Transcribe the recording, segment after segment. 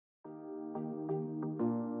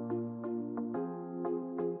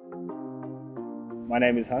My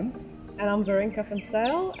name is Hans. And I'm Varinka from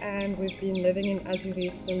Sale, and we've been living in Azuri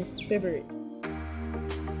since February.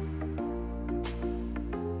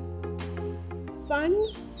 Fun,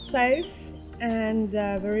 safe, and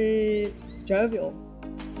very jovial.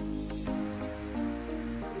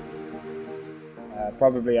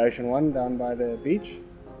 Probably Ocean One down by the beach.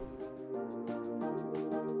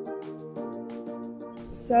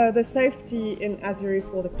 So the safety in Azuri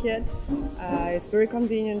for the kids, it's very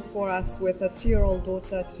convenient for us with a 2-year-old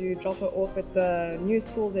daughter to drop her off at the new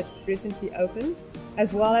school that recently opened,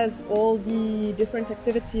 as well as all the different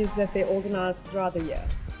activities that they organize throughout the year.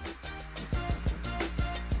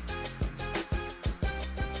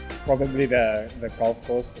 Probably the golf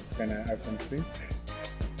course that's going to open soon.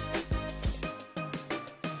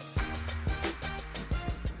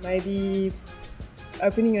 Maybe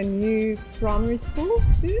opening a new primary school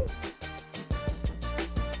soon.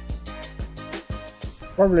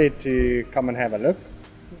 Probably to come and have a look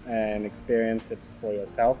and experience it for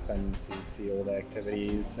yourself and to see all the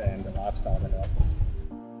activities and the lifestyle that it offers.